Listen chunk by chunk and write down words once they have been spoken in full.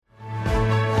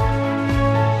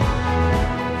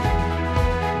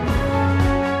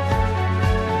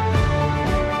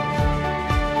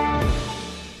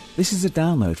This is a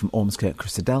download from Ormskirk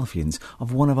Christadelphians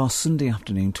of one of our Sunday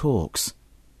afternoon talks.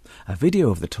 A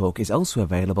video of the talk is also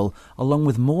available, along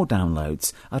with more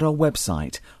downloads, at our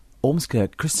website,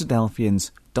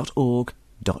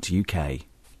 ormskirkchristadelphians.org.uk.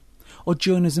 Or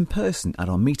join us in person at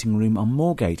our meeting room on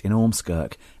Moorgate in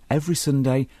Ormskirk every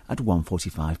Sunday at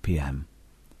 1:45pm.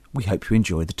 We hope you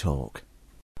enjoy the talk.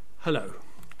 Hello.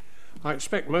 I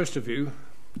expect most of you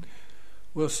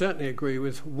will certainly agree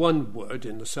with one word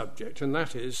in the subject, and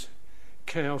that is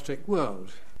chaotic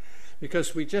world.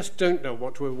 Because we just don't know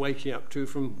what we're waking up to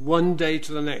from one day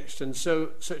to the next, and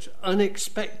so such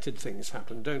unexpected things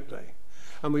happen, don't they?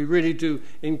 And we really do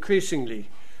increasingly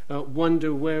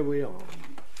wonder where we are.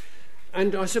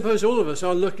 And I suppose all of us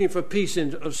are looking for peace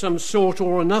of some sort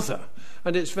or another,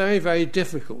 and it's very, very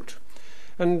difficult.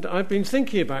 And I've been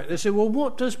thinking about this, well,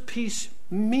 what does peace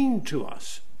mean to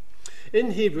us?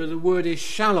 In Hebrew, the word is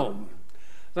shalom.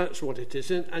 That's what it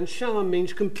is. And shalom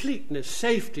means completeness,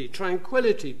 safety,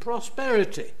 tranquility,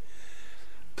 prosperity,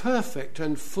 perfect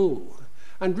and full.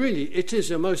 And really, it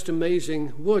is a most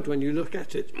amazing word when you look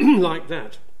at it like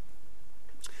that.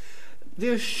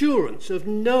 The assurance of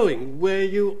knowing where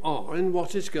you are and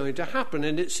what is going to happen.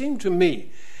 And it seemed to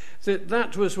me that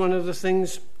that was one of the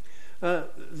things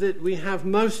that we have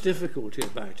most difficulty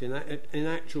about in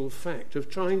actual fact, of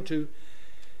trying to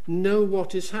know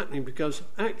what is happening, because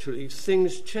actually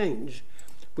things change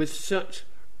with such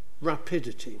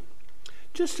rapidity.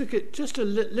 Just look at just a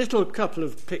little couple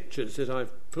of pictures that I've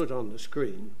put on the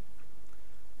screen,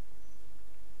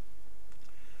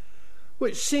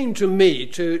 which seem to me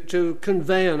to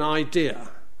convey an idea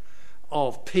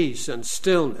of peace and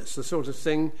stillness, the sort of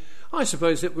thing I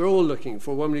suppose that we're all looking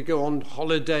for when we go on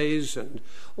holidays and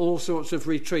all sorts of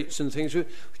retreats and things. We're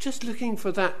just looking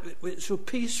for that. It's so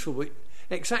peaceful.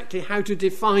 Exactly how to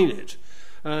define it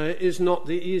is not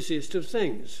the easiest of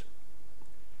things.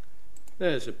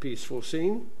 There's a peaceful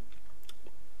scene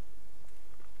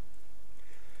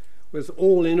with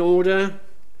all in order,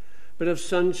 bit of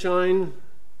sunshine,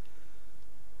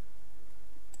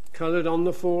 coloured on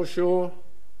the foreshore.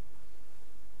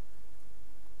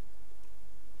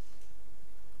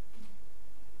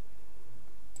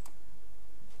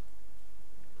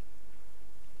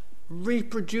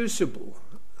 Reproducible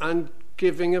and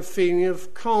giving a feeling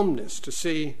of calmness to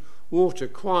see water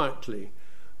quietly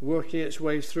working its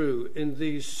way through in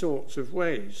these sorts of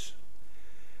ways,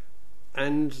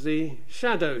 and the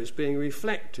shadows being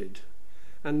reflected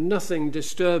and nothing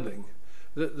disturbing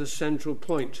the central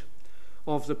point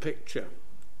of the picture.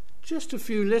 Just a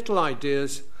few little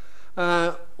ideas,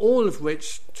 all of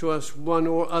which to us one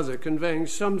or other conveying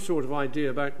some sort of idea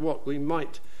about what we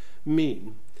might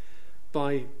mean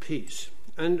by peace.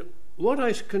 And what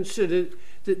I consider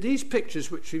that these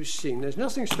pictures which we've seen, there's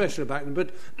nothing special about them,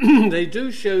 but they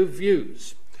do show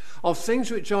views of things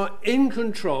which are in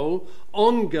control,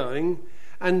 ongoing,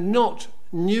 and not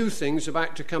new things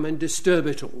about to come and disturb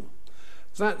it all.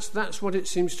 That's what it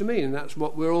seems to me, and that's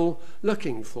what we're all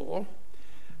looking for,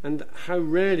 and how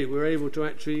rarely we're able to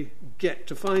actually get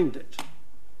to find it.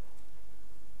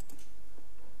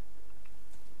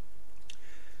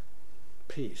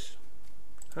 Peace.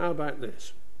 How about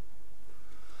this?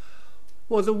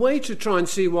 Well, the way to try and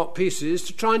see what peace is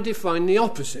to try and define the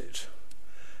opposite.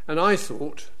 And I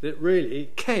thought that really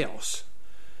chaos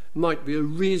might be a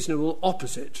reasonable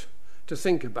opposite to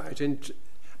think about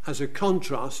as a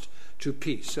contrast to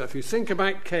peace. So if you think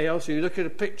about chaos and you look at a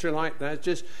picture like that,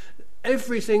 just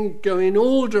everything going in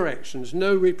all directions,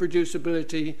 no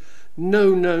reproducibility,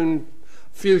 no known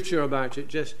future about it,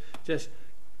 just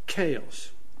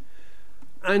chaos.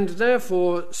 And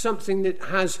therefore something that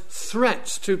has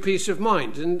threats to peace of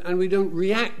mind, and we don't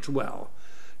react well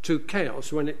to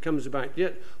chaos when it comes about.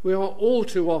 Yet we are all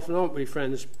too often, aren't we,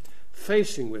 friends,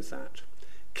 facing with that.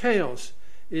 Chaos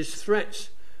is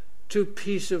threats to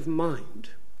peace of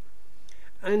mind.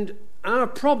 And our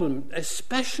problem,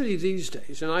 especially these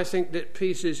days, and I think that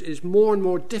peace is more and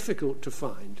more difficult to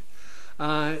find,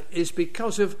 is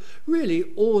because of really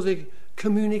all the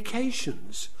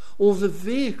communications, all the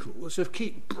vehicles that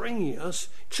keep bringing us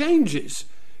changes.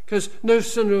 Because no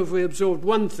sooner have we absorbed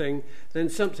one thing than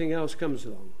something else comes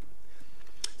along.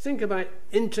 Think about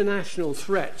international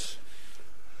threats.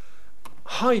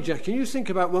 Hijacking. You think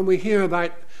about when we hear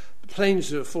about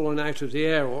planes that have fallen out of the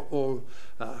air, or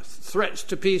threats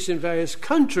to peace in various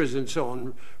countries and so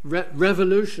on,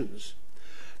 revolutions.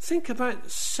 Think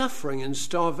about suffering and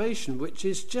starvation, which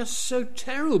is just so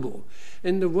terrible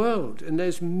in the world. And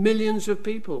there's millions of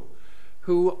people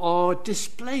who are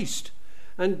displaced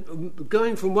and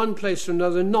going from one place to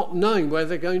another, not knowing where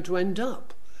they're going to end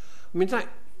up. I mean, that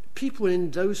people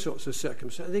in those sorts of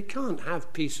circumstances, they can't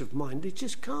have peace of mind. They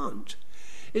just can't.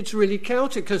 It's really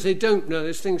chaotic because they don't know.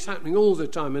 There's things happening all the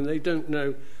time and they don't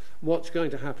know what's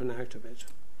going to happen out of it.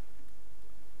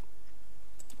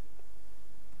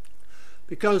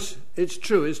 Because it's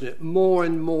true, isn't it? More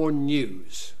and more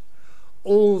news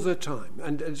all the time.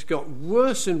 And it's got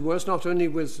worse and worse, not only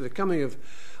with the coming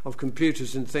of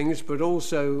computers and things, but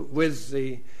also with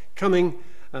the coming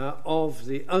of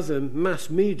the other mass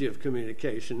media of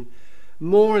communication.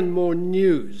 More and more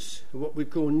news, what we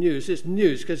call news, is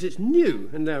news because it's new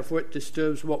and therefore it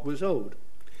disturbs what was old.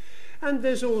 And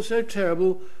there's also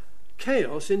terrible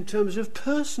chaos in terms of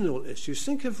personal issues.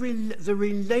 Think of the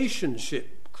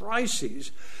relationship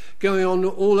crises going on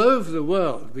all over the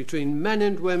world between men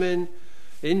and women,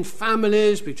 in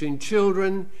families, between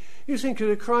children. You think of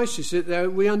the crisis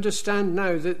that we understand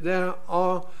now that there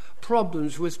are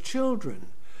problems with children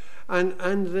and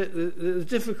the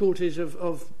difficulties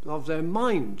of their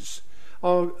minds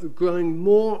are growing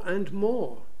more and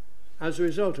more as a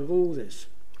result of all this.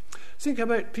 Think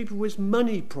about people with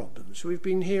money problems. We've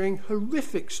been hearing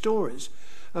horrific stories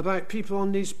about people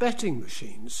on these betting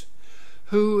machines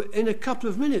who in a couple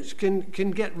of minutes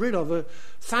can get rid of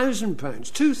 £1,000,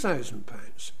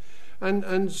 £2,000.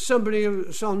 And somebody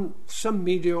on some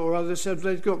media or other said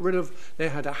they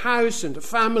had a house and a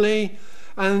family,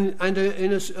 and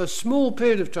in a small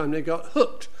period of time they got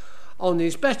hooked on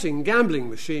these gambling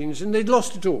machines, and they'd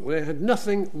lost it all. They had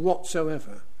nothing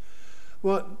whatsoever.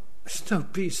 Well, there's no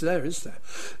peace there, is there?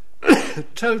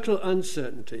 Total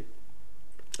uncertainty.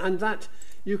 And that,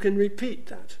 you can repeat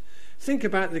that. Think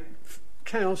about the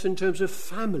chaos in terms of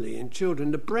family and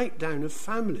children, the breakdown of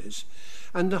families,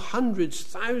 and the hundreds,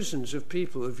 thousands of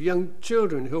people, of young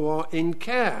children who are in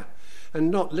care and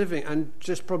not living and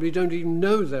just probably don't even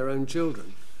know their own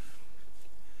children.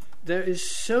 There is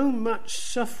so much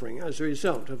suffering as a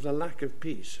result of the lack of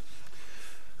peace.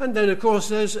 And then, of course,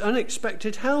 there's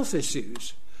unexpected health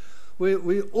issues.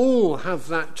 We all have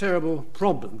that terrible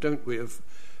problem, don't we, of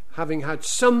having had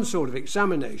some sort of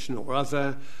examination or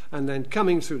other, and then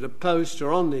coming through the post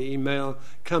or on the email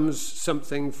comes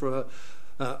something for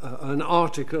an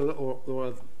article or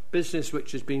a business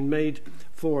which has been made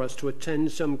for us to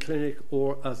attend some clinic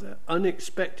or other.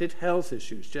 Unexpected health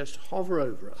issues just hover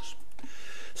over us.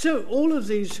 So all of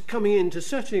these coming in to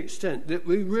such an extent that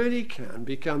we really can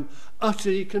become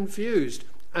utterly confused.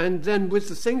 And then with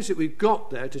the things that we've got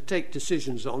there to take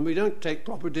decisions on, we don't take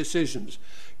proper decisions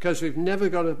because we've never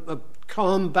got a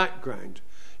calm background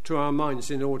to our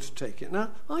minds in order to take it.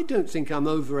 Now, I don't think I'm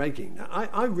over-egging that.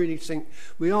 I really think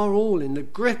we are all in the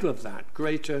grip of that,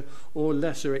 greater or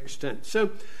lesser extent.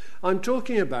 So I'm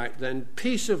talking about then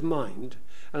peace of mind,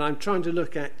 and I'm trying to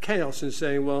look at chaos and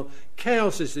saying, well,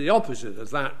 chaos is the opposite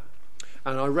of that,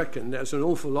 and I reckon there's an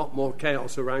awful lot more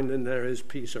chaos around than there is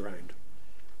peace around.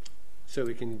 So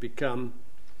we can become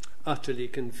utterly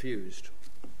confused.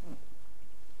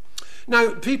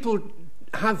 Now, people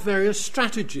have various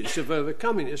strategies of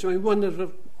overcoming this. I mean, one of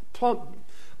the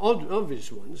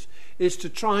obvious ones is to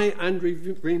try and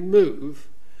remove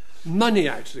money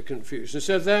out of the confusion.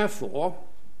 So therefore,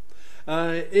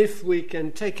 if we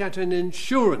can take out an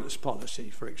insurance policy,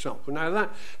 for example, now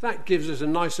that gives us a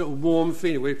nice little warm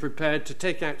feeling. We're prepared to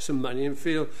take out some money and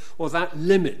feel, well, that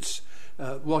limits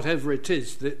whatever it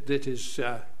is that is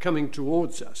coming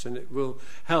towards us, and it will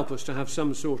help us to have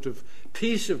some sort of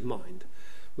peace of mind.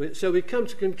 So we come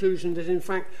to the conclusion that, in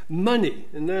fact, money,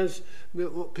 and there's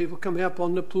people coming up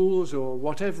on the pools or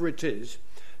whatever it is,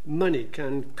 money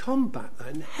can combat that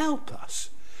and help us.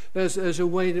 There's a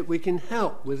way that we can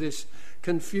help with this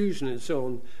confusion and so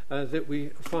on that we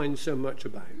find so much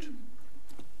about.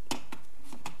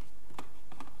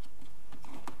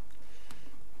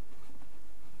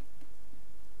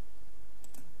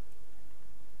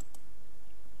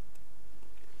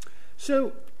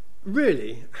 So,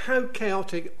 really, how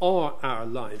chaotic are our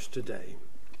lives today?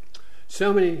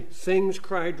 So many things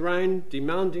crowd round,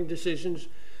 demanding decisions.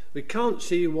 We can't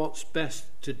see what's best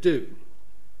to do.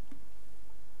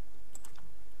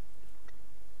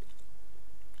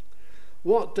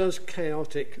 What does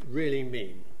chaotic really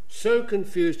mean? So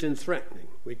confused and threatening,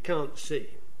 we can't see.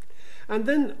 And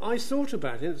then I thought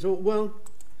about it and thought, well,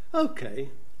 okay,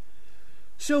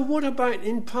 so what about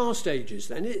in past ages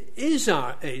then? Is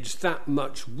our age that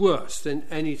much worse than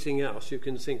anything else you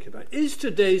can think about? Is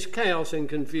today's chaos and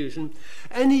confusion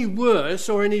any worse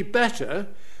or any better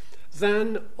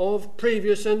than of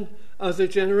previous and other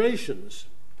generations?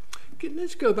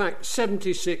 Let's go back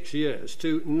 76 years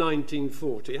to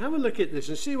 1940. Have a look at this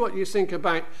and see what you think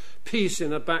about peace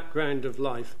in a background of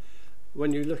life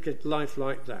when you look at life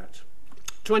like that.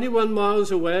 21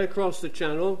 miles away across the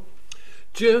Channel,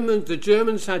 the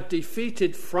Germans had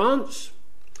defeated France.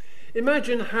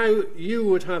 Imagine how you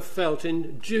would have felt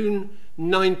in June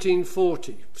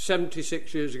 1940,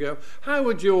 76 years ago. How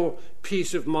would your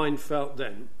peace of mind felt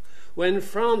then? When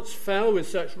France fell with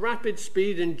such rapid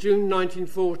speed in June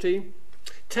 1940,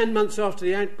 10 months after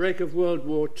the outbreak of World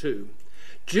War II,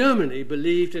 Germany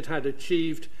believed it had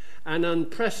achieved an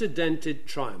unprecedented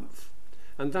triumph.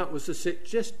 And that was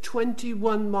just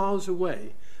 21 miles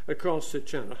away across the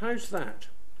Channel. How's that?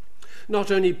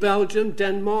 Not only Belgium,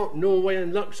 Denmark, Norway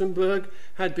and Luxembourg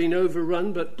had been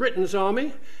overrun, but Britain's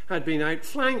army had been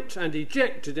outflanked and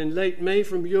ejected in late May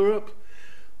from Europe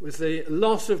with the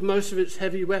loss of most of its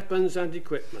heavy weapons and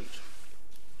equipment.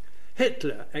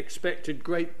 Hitler expected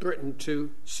Great Britain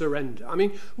to surrender. I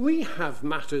mean, we have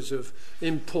matters of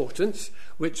importance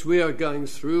which we are going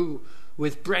through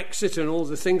with Brexit and all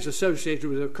the things associated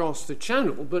with across the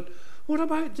Channel, but what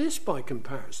about this by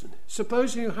comparison?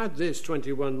 Supposing you had this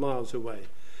 21 miles away,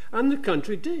 and the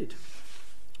country did.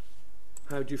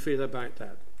 How do you feel about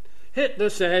that? Hitler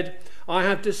said, "I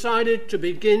have decided to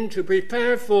begin to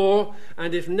prepare for,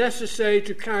 and if necessary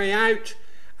to carry out,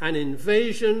 an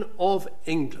invasion of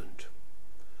England."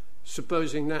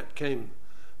 Supposing that came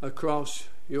across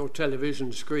your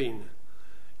television screen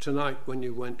tonight when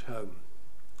you went home.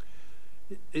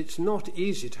 It's not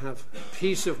easy to have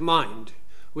peace of mind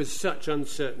with such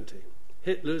uncertainty.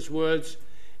 Hitler's words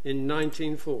in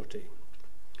 1940.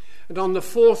 And on the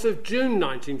 4th of June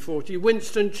 1940,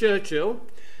 Winston Churchill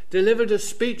delivered a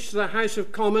speech to the House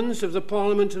of Commons of the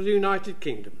Parliament of the United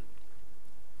Kingdom.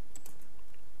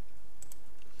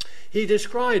 He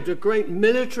described a great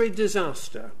military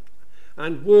disaster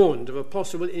and warned of a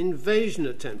possible invasion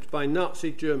attempt by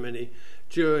Nazi Germany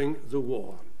during the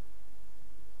war.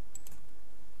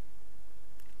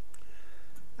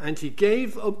 And he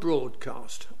gave a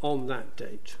broadcast on that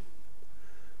date.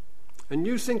 And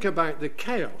you think about the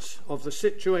chaos of the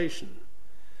situation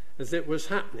as it was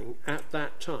happening at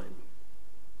that time.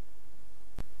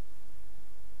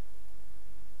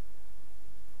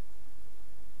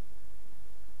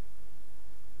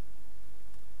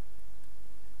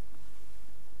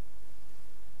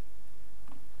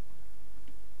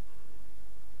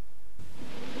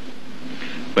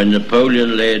 When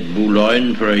Napoleon lay at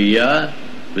Boulogne for a year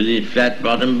with his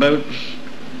flat-bottom boats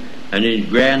and his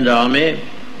grand army,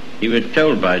 he was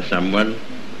told by someone,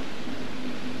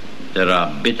 "There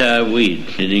are bitter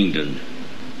weeds in England."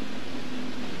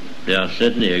 There are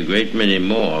certainly a great many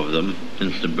more of them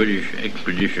since the British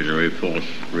Expeditionary Force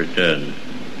returned.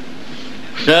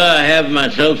 Sir, I have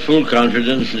myself full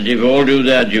confidence that if all do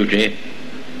their duty,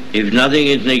 if nothing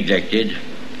is neglected,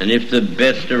 and if the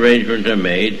best arrangements are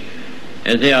made,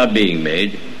 as they are being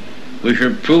made, we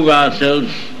shall prove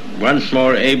ourselves once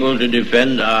more able to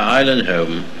defend our island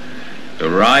home, to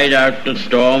ride out the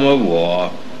storm of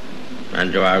war,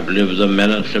 and to outlive the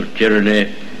menace of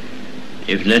tyranny,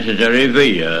 if necessary for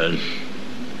years,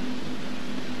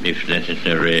 if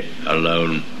necessary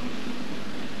alone.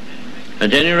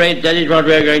 At any rate, that is what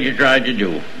we are going to try to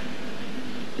do.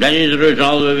 That is the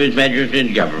resolve of His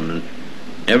Majesty's government,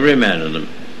 every man of them.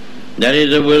 That is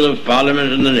the will of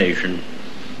Parliament and the nation.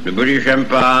 The British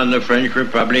Empire and the French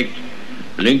Republic,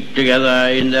 linked together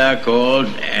in their cause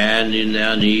and in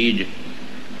their need,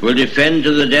 will defend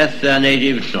to the death their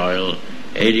native soil,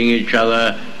 aiding each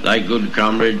other like good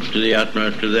comrades to the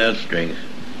utmost of their strength.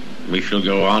 We shall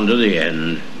go on to the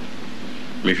end.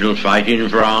 We shall fight in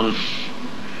France.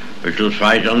 We shall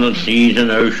fight on the seas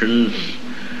and oceans.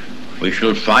 We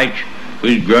shall fight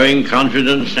with growing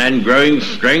confidence and growing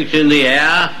strength in the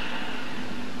air.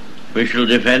 We shall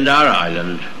defend our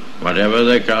island, whatever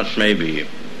the cost may be.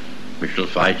 We shall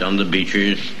fight on the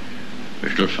beaches. We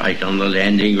shall fight on the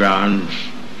landing grounds.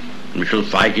 We shall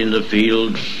fight in the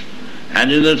fields and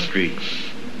in the streets.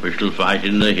 We shall fight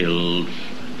in the hills.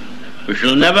 We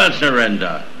shall never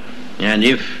surrender. And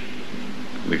if,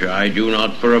 which I do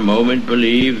not for a moment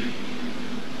believe,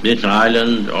 this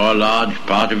island or a large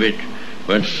part of it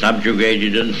were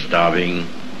subjugated and starving,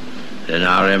 then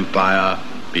our empire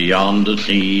beyond the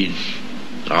seas,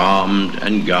 armed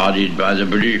and guarded by the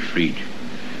British fleet,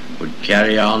 would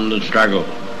carry on the struggle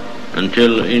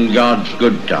until, in God's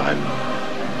good time,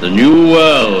 the new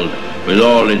world, with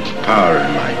all its power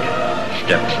and might,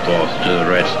 steps forth to the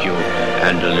rescue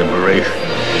and to liberation.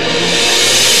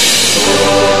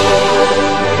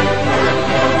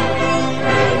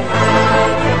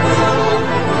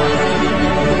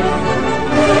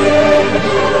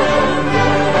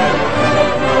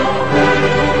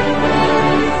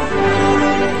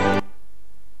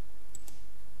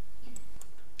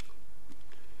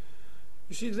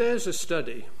 You see, there's a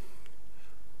study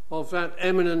of that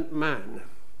eminent man.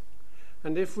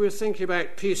 And if we're thinking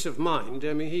about peace of mind,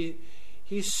 I mean,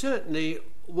 he certainly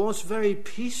was very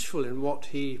peaceful in what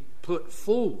he put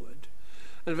forward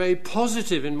and very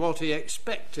positive in what he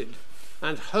expected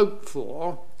and hoped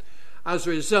for as a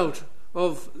result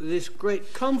of this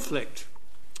great conflict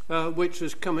which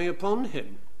was coming upon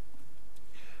him.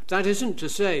 That isn't to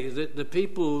say that the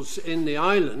peoples in the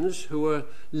islands who were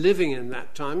living in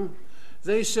that time,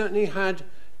 they certainly had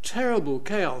terrible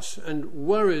chaos and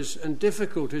worries and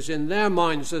difficulties in their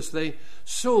minds as they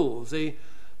saw the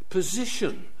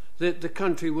position that the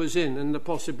country was in and the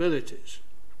possibilities.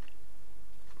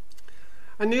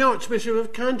 And the Archbishop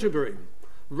of Canterbury,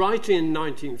 writing in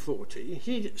 1940,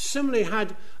 he similarly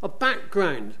had a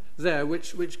background there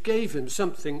which gave him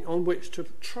something on which to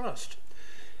trust.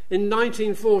 In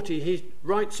 1940, he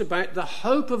writes about the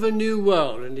hope of a new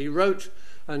world, and he wrote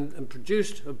and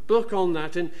produced a book on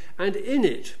that, and in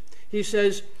it he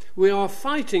says, "We are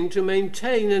fighting to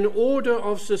maintain an order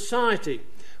of society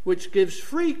which gives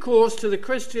free course to the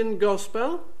Christian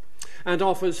gospel and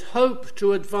offers hope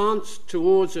to advance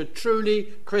towards a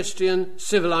truly Christian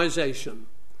civilization."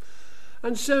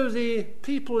 And so the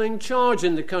people in charge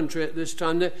in the country at this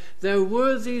time, there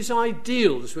were these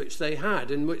ideals which they had,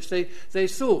 in which they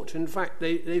thought, in fact,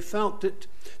 they felt that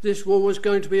this war was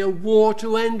going to be a war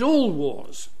to end all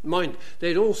wars. Mind,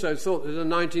 they'd also thought that the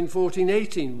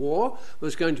 1914-18 war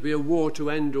was going to be a war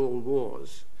to end all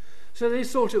wars. So they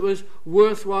thought it was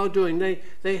worthwhile doing.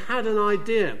 They had an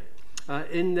idea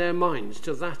in their minds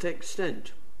to that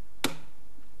extent.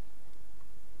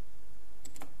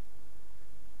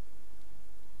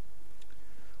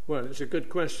 Well, it's a good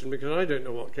question because I don't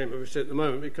know what came of it at the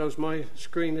moment because my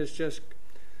screen has just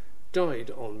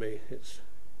died on me.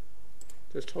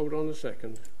 Just hold on a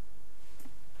second.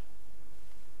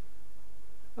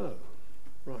 Oh,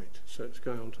 right. So it's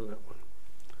going on to that one.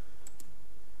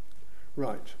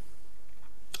 Right.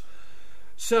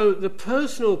 So the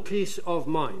personal peace of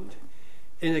mind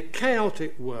in a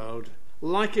chaotic world,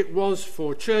 like it was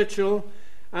for Churchill,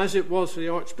 as it was for the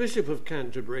Archbishop of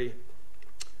Canterbury,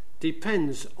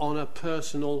 depends on a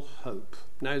personal hope.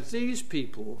 Now, these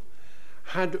people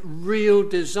had real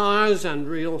desires and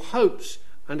real hopes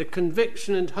and a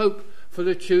conviction and hope for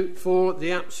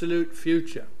the absolute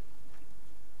future.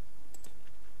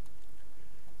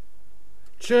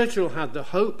 Churchill had the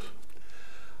hope,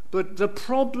 but the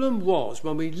problem was,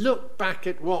 when we look back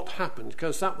at what happened,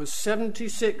 because that was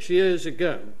 76 years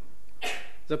ago,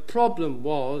 the problem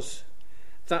was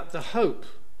that the hope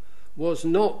was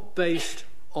not based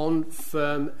on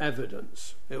firm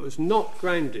evidence. It was not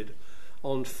grounded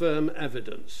on firm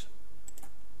evidence.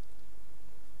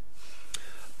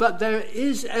 But there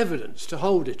is evidence to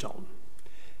hold it on.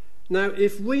 Now,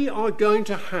 if we are going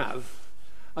to have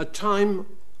a time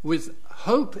with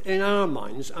hope in our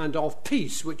minds and of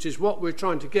peace, which is what we're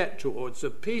trying to get towards, a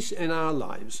peace in our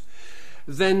lives,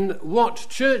 then what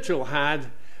Churchill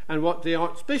had and what the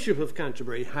Archbishop of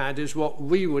Canterbury had is what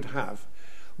we would have.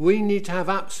 We need to have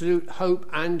absolute hope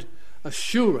and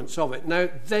assurance of it. Now,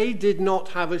 they did not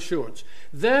have assurance.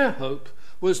 Their hope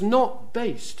was not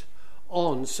based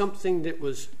on something that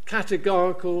was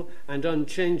categorical and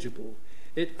unchangeable.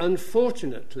 It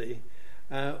unfortunately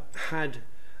had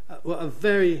a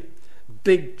very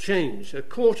big change. A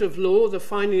court of law, the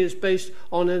finding is based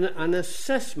on an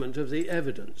assessment of the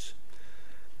evidence.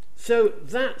 So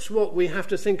that's what we have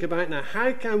to think about now.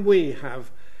 How can we have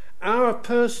our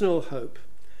personal hope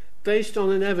based on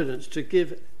an evidence to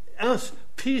give us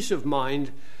peace of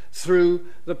mind through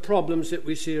the problems that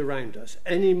we see around us,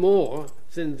 any more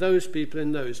than those people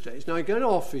in those days? Now, I'm going to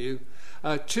offer you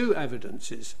two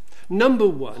evidences. Number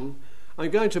one,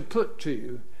 I'm going to put to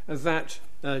you that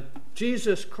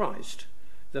Jesus Christ,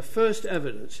 the first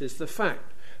evidence is the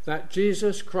fact that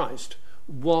Jesus Christ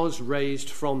was raised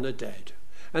from the dead.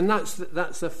 And that's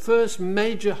the first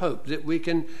major hope that we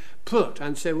can put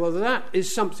and say, well, that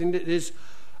is something that is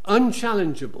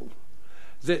unchallengeable,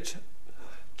 that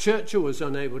Churchill was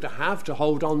unable to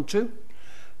hold on to,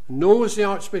 nor was the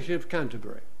Archbishop of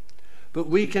Canterbury. But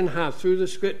we can have, through the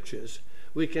Scriptures,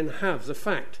 we can have the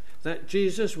fact that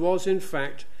Jesus was in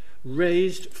fact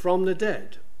raised from the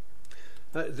dead.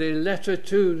 The letter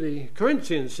to the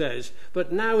Corinthians says,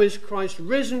 "But now is Christ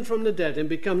risen from the dead and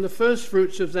become the first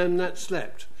fruits of them that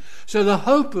slept." So the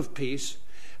hope of peace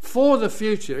for the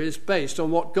future is based on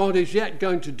what God is yet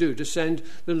going to do to send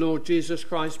the Lord Jesus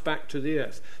Christ back to the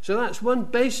earth. So that's one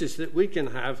basis that we can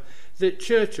have that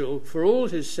Churchill, for all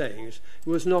his sayings,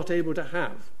 was not able to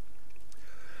have.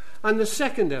 And the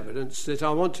second evidence that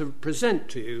I want to present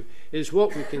to you is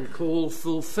what we can call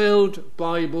fulfilled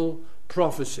Bible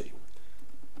prophecy.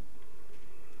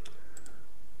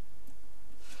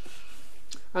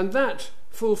 And that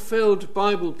fulfilled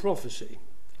Bible prophecy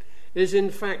is in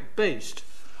fact based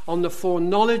on the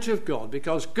foreknowledge of God,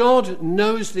 because God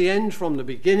knows the end from the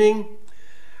beginning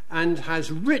and has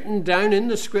written down in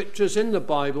the scriptures, in the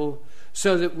Bible,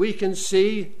 so that we can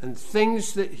see, and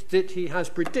things that he has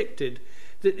predicted,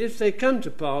 that if they come to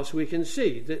pass, we can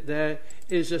see that there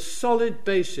is a solid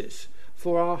basis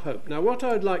for our hope. Now, what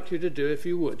I'd like you to do, if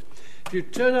you would, if you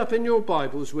turn up in your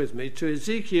Bibles with me to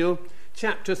Ezekiel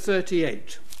chapter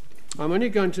 38. I'm only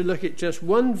going to look at just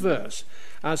one verse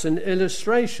as an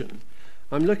illustration.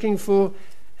 I'm looking for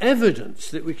evidence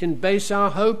that we can base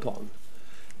our hope on,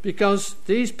 because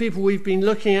these people we've been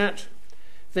looking at,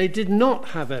 they did not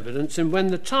have evidence, and when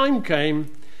the time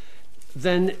came,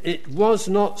 then it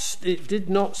did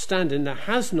not stand, and there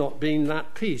has not been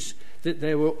that peace that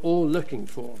they were all looking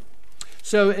for.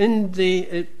 So in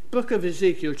the book of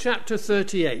Ezekiel, chapter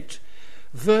 38,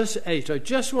 verse 8, I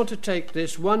just want to take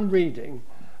this one reading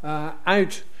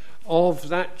out of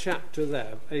that chapter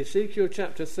there. Ezekiel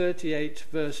chapter 38,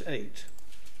 verse 8.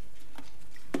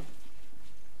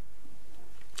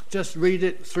 Just read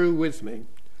it through with me.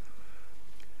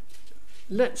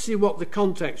 Let's see what the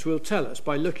context will tell us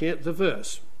by looking at the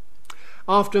verse.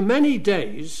 After many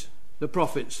days, the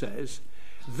prophet says,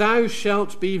 thou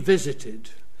shalt be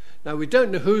visited. Now, we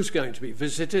don't know who's going to be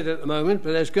visited at the moment,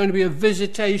 but there's going to be a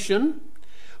visitation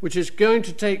which is going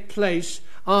to take place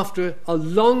after a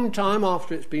long time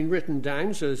after it's been written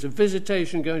down. So there's a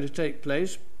visitation going to take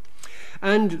place.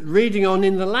 And reading on,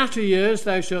 in the latter years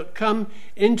thou shalt come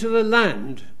into the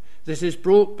land that is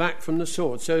brought back from the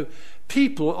sword. So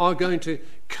people are going to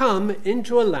come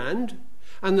into a land,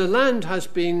 and the land has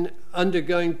been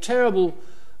undergoing terrible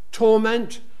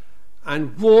torment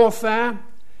and warfare,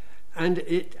 and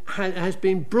it has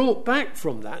been brought back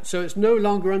from that. So it's no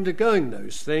longer undergoing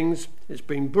those things. It's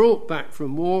been brought back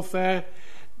from warfare.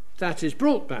 That is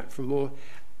brought back from war.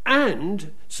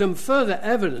 And some further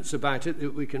evidence about it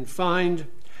that we can find,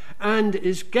 and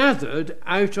is gathered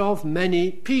out of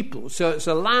many people. So it's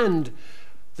a land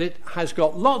that has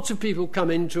got lots of people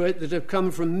come into it that have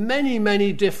come from many,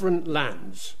 many different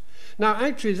lands. Now,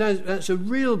 actually, that's a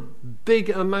real big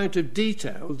amount of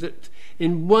detail that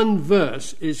in one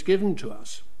verse is given to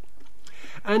us.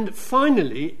 And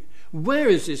finally, where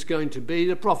is this going to be?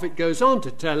 The prophet goes on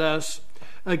to tell us,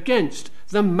 against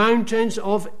the mountains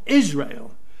of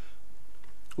Israel,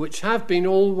 which have been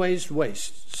always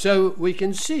waste. So we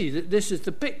can see that this is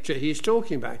the picture he's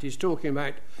talking about. He's talking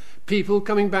about people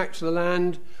coming back to the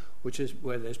land, which is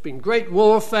where there's been great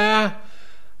warfare,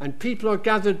 and people are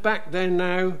gathered back there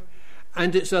now,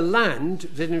 and it's a land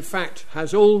that in fact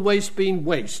has always been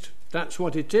waste. That's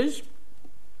what it is.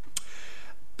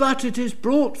 But it is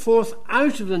brought forth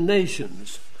out of the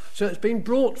nations. So it's been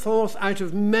brought forth out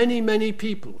of many, many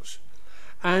peoples.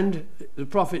 And the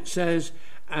prophet says,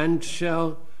 and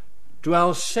shall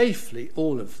dwell safely,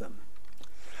 all of them.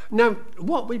 Now,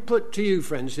 what we put to you,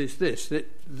 friends, is this,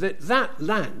 that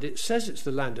land, it says it's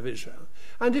the land of Israel.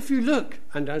 And if you look,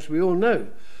 and as we all know,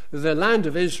 the land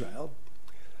of Israel,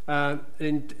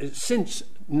 since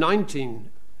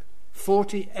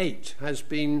 1948 has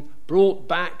been brought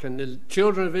back, and the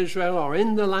children of Israel are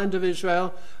in the land of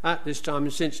Israel at this time.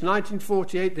 And since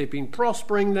 1948, they've been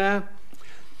prospering there.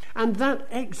 And that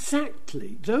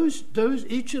exactly,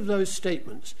 each of those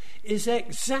statements is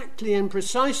exactly and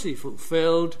precisely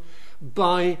fulfilled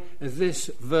by this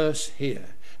verse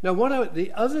here. Now,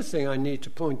 the other thing I need to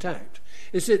point out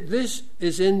is that this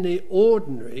is in the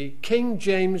ordinary King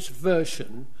James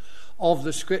Version of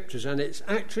the Scriptures, and it's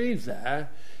actually there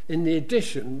in the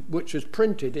edition which was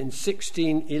printed in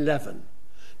 1611.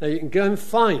 Now, you can go and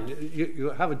find,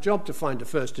 you have a job to find the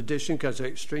first edition because they're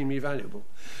extremely valuable.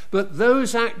 But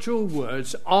those actual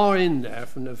words are in there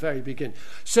from the very beginning.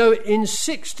 So in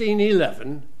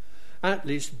 1611, at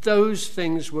least, those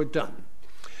things were done.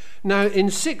 Now,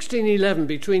 in 1611,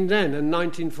 between then and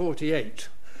 1948,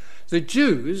 the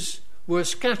Jews were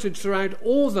scattered throughout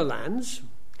all the lands.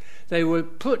 They were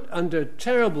put under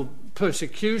terrible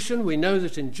persecution. We know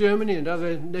that in Germany and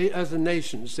other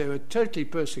nations they were totally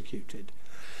persecuted.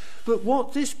 But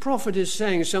what this prophet is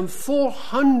saying, some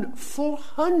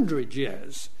 400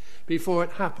 years before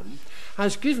it happened,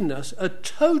 has given us a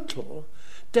total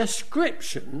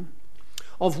description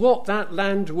of what that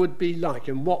land would be like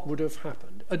and what would have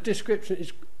happened. A description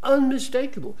is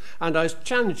unmistakable. And I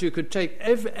challenge you could take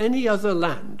any other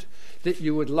land that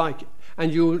you would like,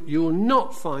 and you will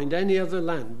not find any other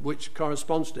land which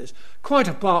corresponds to this, quite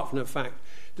apart from the fact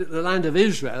that the land of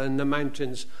Israel and the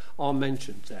mountains are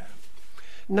mentioned there.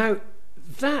 Now,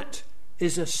 that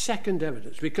is a second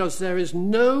evidence, because there is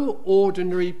no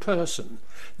ordinary person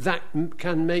that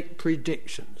can make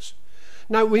predictions.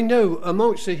 Now, we know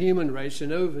amongst the human race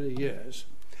and over the years,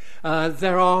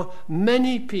 there are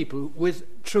many people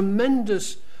with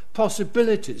tremendous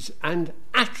possibilities and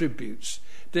attributes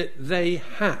that they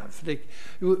have.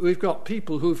 We've got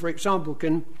people who, for example,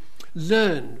 can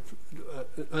learn.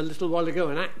 A little while ago,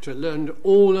 an actor learned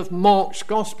all of Mark's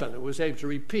Gospel and was able to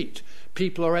repeat.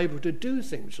 People are able to do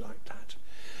things like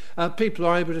that. People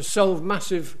are able to solve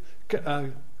massive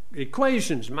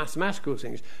equations, mathematical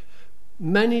things.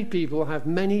 Many people have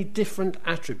many different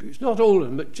attributes. Not all of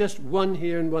them, but just one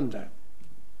here and one there.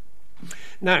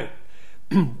 Now,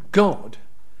 God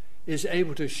is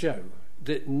able to show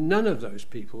that none of those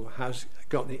people has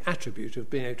got the attribute of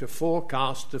being able to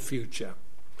forecast the future.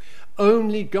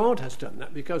 Only God has done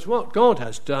that, because what God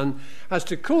has done has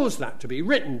to cause that to be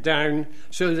written down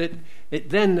so that it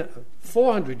then,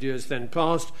 400 years then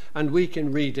passed, and we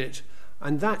can read it,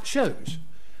 and that shows.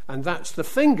 And that's the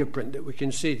fingerprint that we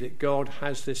can see that God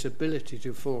has this ability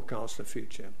to forecast the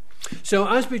future. So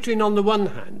as between, on the one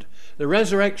hand, the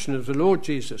resurrection of the Lord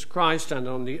Jesus Christ, and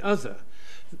on the other,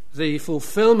 the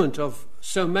fulfillment of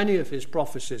so many of his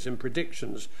prophecies and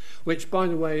predictions, which, by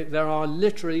the way, there are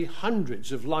literally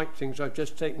hundreds of like things. I've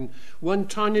just taken one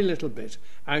tiny little bit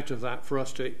out of that for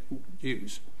us to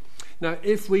use. Now,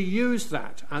 if we use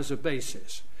that as a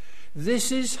basis,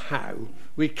 this is how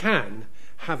we can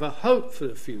have a hope for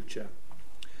the future,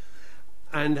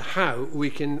 and how we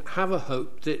can have a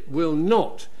hope that will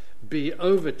not be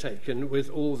overtaken with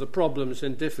all the problems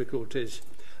and difficulties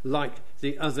like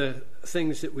the other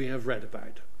things that we have read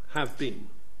about have been.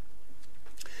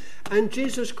 And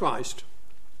Jesus Christ,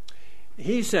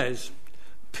 he says,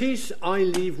 peace I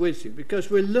leave with you, because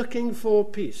we're looking for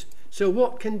peace. So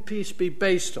what can peace be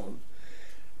based on?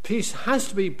 Peace has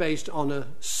to be based on a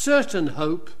certain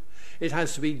hope. It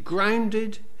has to be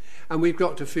grounded, and we've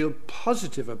got to feel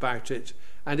positive about it.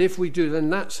 And if we do, then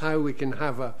that's how we can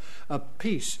have a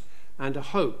peace and a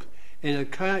hope in a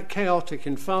chaotic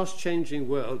and fast-changing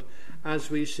world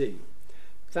as we see.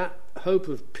 That hope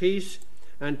of peace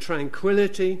and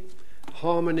tranquility,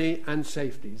 harmony and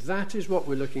safety. That is what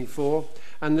we're looking for.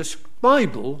 And the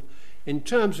Bible, in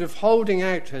terms of holding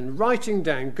out and writing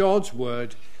down God's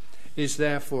word, is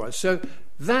there for us. So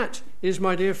that is,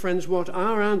 my dear friends, what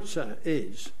our answer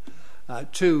is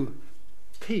to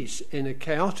peace in a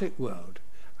chaotic world.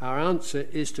 Our answer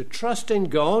is to trust in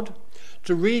God,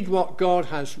 to read what God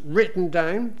has written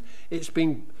down. It's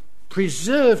been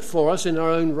preserved for us in our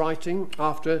own writing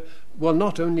after, well,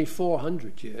 not only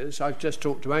 400 years. I've just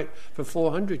talked about for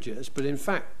 400 years, but in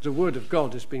fact the Word of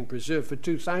God has been preserved for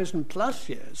 2,000 plus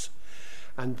years.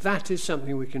 And that is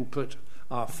something we can put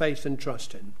our faith and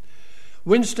trust in.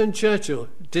 Winston Churchill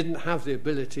didn't have the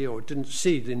ability, or didn't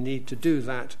see the need to do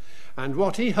that, and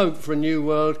what he hoped for a new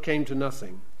world came to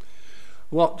nothing.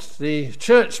 What the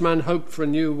churchman hoped for a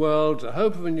new world, the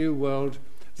hope of a new world,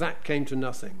 that came to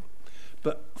nothing.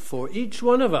 But for each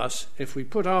one of us, if we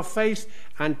put our faith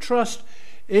and trust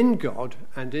in God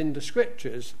and in the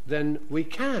Scriptures, then we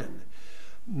can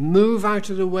move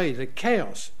out of the way, the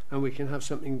chaos, and we can have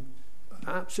something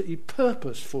absolutely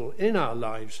purposeful in our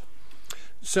lives,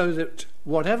 so that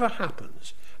whatever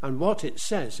happens, and what it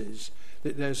says is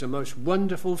that there's a most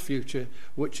wonderful future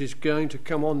which is going to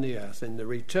come on the earth in the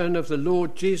return of the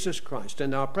Lord Jesus Christ.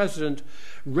 And our president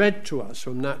read to us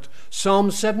from that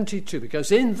Psalm 72,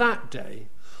 because in that day,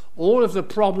 all of the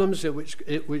problems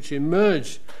which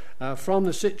emerge from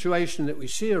the situation that we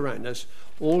see around us,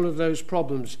 all of those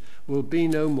problems will be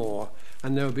no more,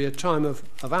 and there will be a time of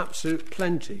absolute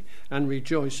plenty and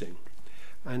rejoicing.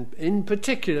 And in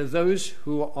particular, those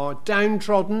who are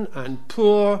downtrodden and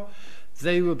poor,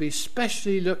 they will be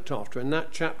specially looked after. And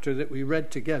that chapter that we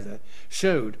read together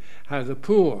showed how the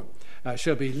poor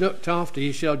shall be looked after.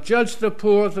 He shall judge the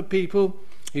poor of the people.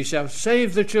 He shall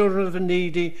save the children of the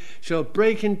needy, shall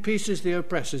break in pieces the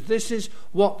oppressors. This is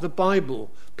what the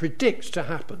Bible predicts to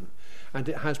happen. And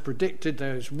it has predicted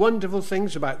those wonderful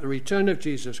things about the return of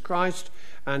Jesus Christ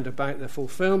and about the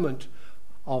fulfillment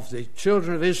of the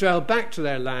children of Israel back to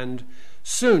their land.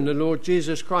 Soon the Lord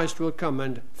Jesus Christ will come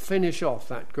and finish off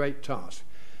that great task.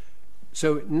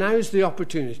 So now's the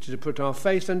opportunity to put our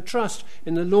faith and trust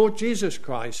in the Lord Jesus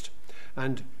Christ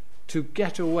and to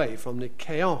get away from the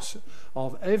chaos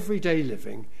of everyday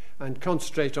living and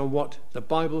concentrate on what the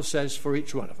Bible says for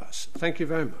each one of us. Thank you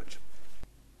very much.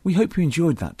 We hope you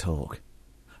enjoyed that talk.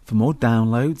 For more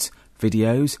downloads,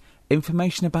 videos,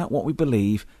 information about what we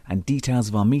believe and details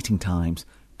of our meeting times,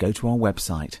 go to our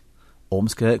website,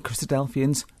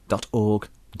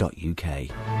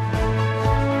 ormskirkchristadelphians.org.uk.